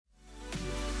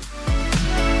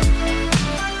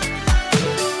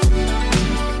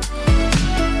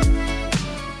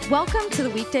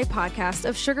Weekday podcast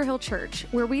of Sugar Hill Church,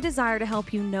 where we desire to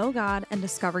help you know God and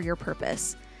discover your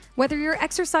purpose. Whether you're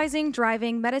exercising,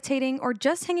 driving, meditating, or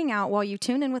just hanging out while you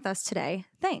tune in with us today,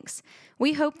 thanks.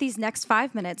 We hope these next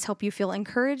 5 minutes help you feel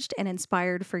encouraged and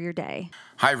inspired for your day.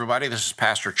 Hi, everybody. This is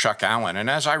Pastor Chuck Allen, and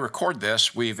as I record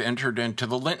this, we've entered into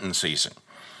the Lenten season.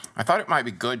 I thought it might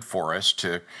be good for us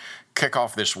to kick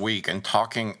off this week and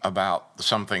talking about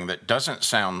something that doesn't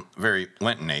sound very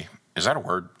Lenten-y. Is that a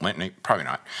word? Lenten-y? Probably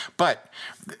not. But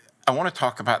I want to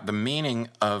talk about the meaning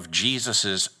of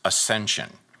Jesus' ascension.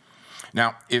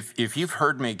 Now, if you've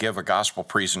heard me give a gospel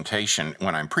presentation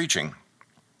when I'm preaching,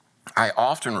 I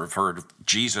often refer to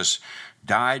Jesus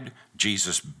died,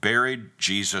 Jesus buried,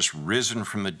 Jesus risen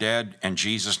from the dead, and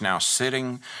Jesus now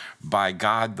sitting by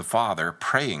God the Father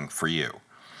praying for you.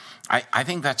 I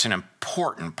think that's an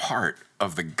important part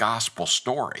of the gospel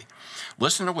story.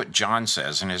 Listen to what John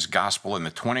says in his gospel in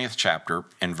the 20th chapter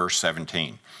in verse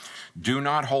 17. Do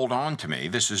not hold on to me.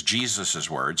 This is Jesus'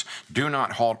 words. Do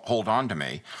not hold on to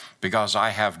me, because I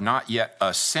have not yet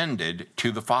ascended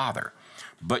to the Father.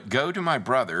 But go to my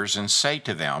brothers and say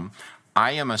to them,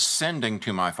 I am ascending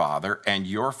to my Father and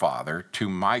your Father, to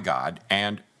my God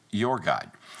and your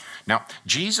God. Now,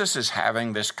 Jesus is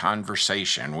having this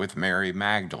conversation with Mary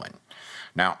Magdalene.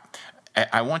 Now,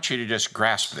 I want you to just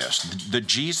grasp this. The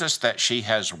Jesus that she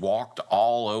has walked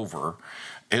all over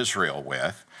Israel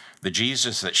with, the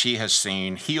Jesus that she has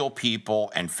seen heal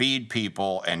people and feed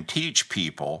people and teach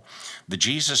people, the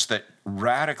Jesus that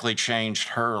radically changed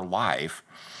her life,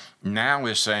 now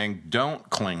is saying, don't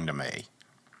cling to me.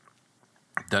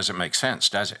 Doesn't make sense,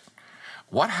 does it?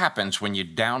 What happens when you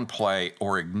downplay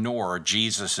or ignore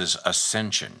Jesus'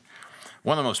 ascension?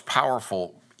 One of the most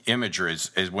powerful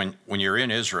imageries is when you're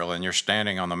in Israel and you're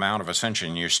standing on the Mount of Ascension,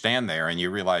 and you stand there and you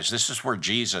realize this is where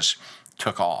Jesus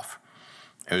took off.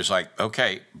 It was like,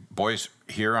 okay, boys,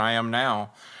 here I am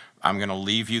now. I'm going to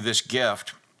leave you this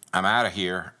gift. I'm out of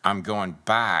here. I'm going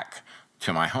back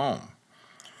to my home.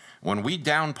 When we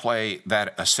downplay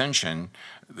that ascension,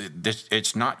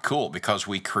 it's not cool, because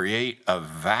we create a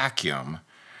vacuum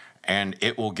and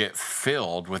it will get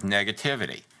filled with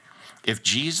negativity. If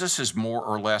Jesus is more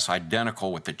or less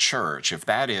identical with the church, if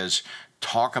that is,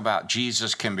 talk about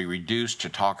Jesus can be reduced to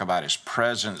talk about his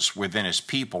presence within his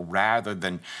people rather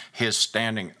than his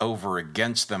standing over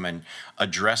against them and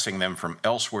addressing them from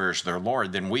elsewhere as their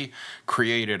Lord, then we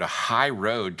created a high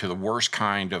road to the worst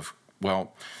kind of,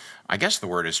 well, I guess the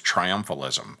word is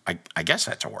triumphalism. I guess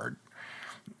that's a word.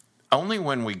 Only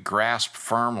when we grasp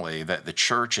firmly that the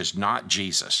church is not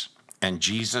Jesus and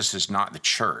Jesus is not the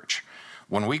church,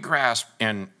 when we grasp,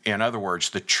 in other words,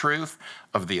 the truth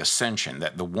of the ascension,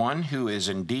 that the one who is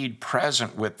indeed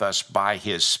present with us by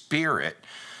his Spirit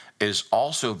is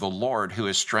also the Lord who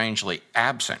is strangely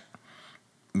absent.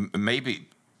 Maybe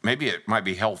it might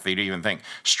be healthy to even think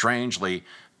strangely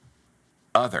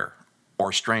other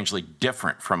or strangely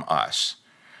different from us.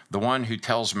 The one who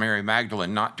tells Mary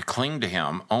Magdalene not to cling to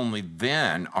him, only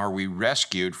then are we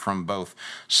rescued from both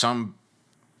some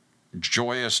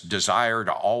joyous desire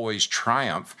to always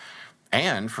triumph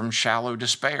and from shallow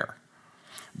despair.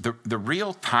 The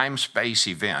real time-space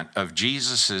event of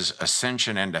Jesus'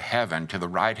 ascension into heaven to the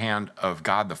right hand of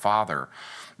God the Father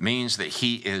means that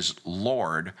he is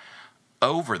Lord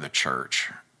over the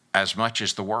church as much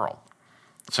as the world.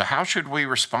 So how should we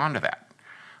respond to that?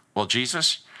 Well,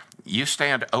 Jesus, you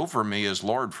stand over me as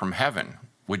Lord from heaven.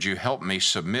 Would you help me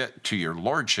submit to your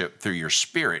lordship through your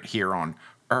Spirit here on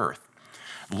earth?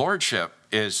 Lordship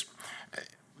is,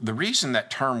 the reason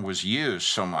that term was used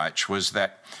so much was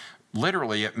that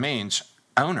literally it means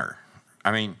owner.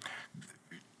 I mean,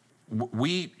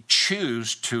 we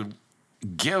choose to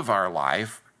give our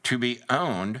life to be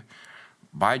owned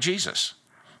by Jesus.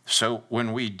 So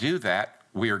when we do that,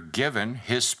 we are given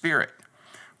his Spirit.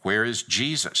 Where is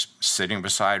Jesus? Sitting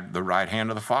beside the right hand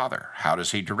of the Father. How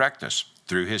does he direct us?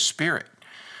 Through his Spirit.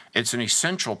 It's an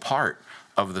essential part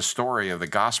of the story of the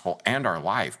gospel and our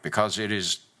life, because it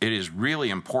is really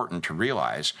important to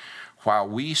realize while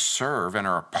we serve and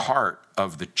are a part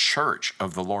of the church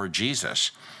of the Lord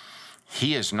Jesus,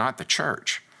 he is not the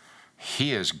church.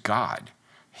 He is God.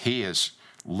 He is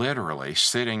literally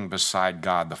sitting beside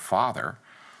God the Father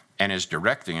and is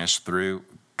directing us through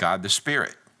God the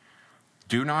Spirit.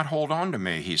 Do not hold on to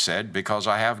me, he said, because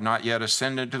I have not yet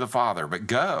ascended to the Father, but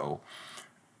go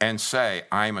and say,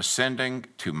 I am ascending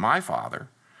to my Father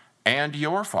and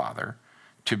your Father,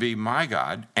 to be my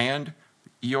God and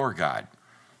your God.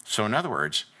 So in other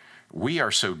words, we are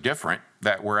so different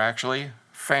that we're actually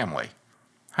family.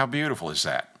 How beautiful is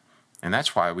that? And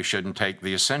that's why we shouldn't take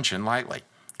the ascension lightly.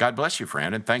 God bless you,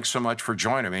 friend, and thanks so much for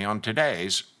joining me on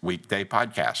today's Weekday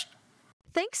podcast.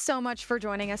 Thanks so much for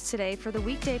joining us today for the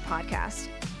Weekday podcast.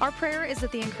 Our prayer is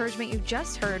that the encouragement you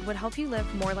just heard would help you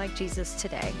live more like Jesus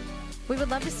today. We would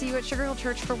love to see you at Sugar Hill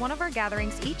Church for one of our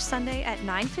gatherings each Sunday at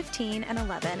 9:15 and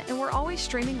 11, and we're always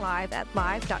streaming live at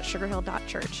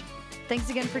live.sugarhill.church. Thanks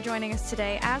again for joining us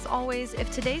today. As always,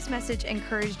 if today's message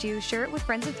encouraged you, share it with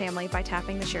friends and family by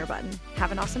tapping the share button.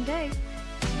 Have an awesome day.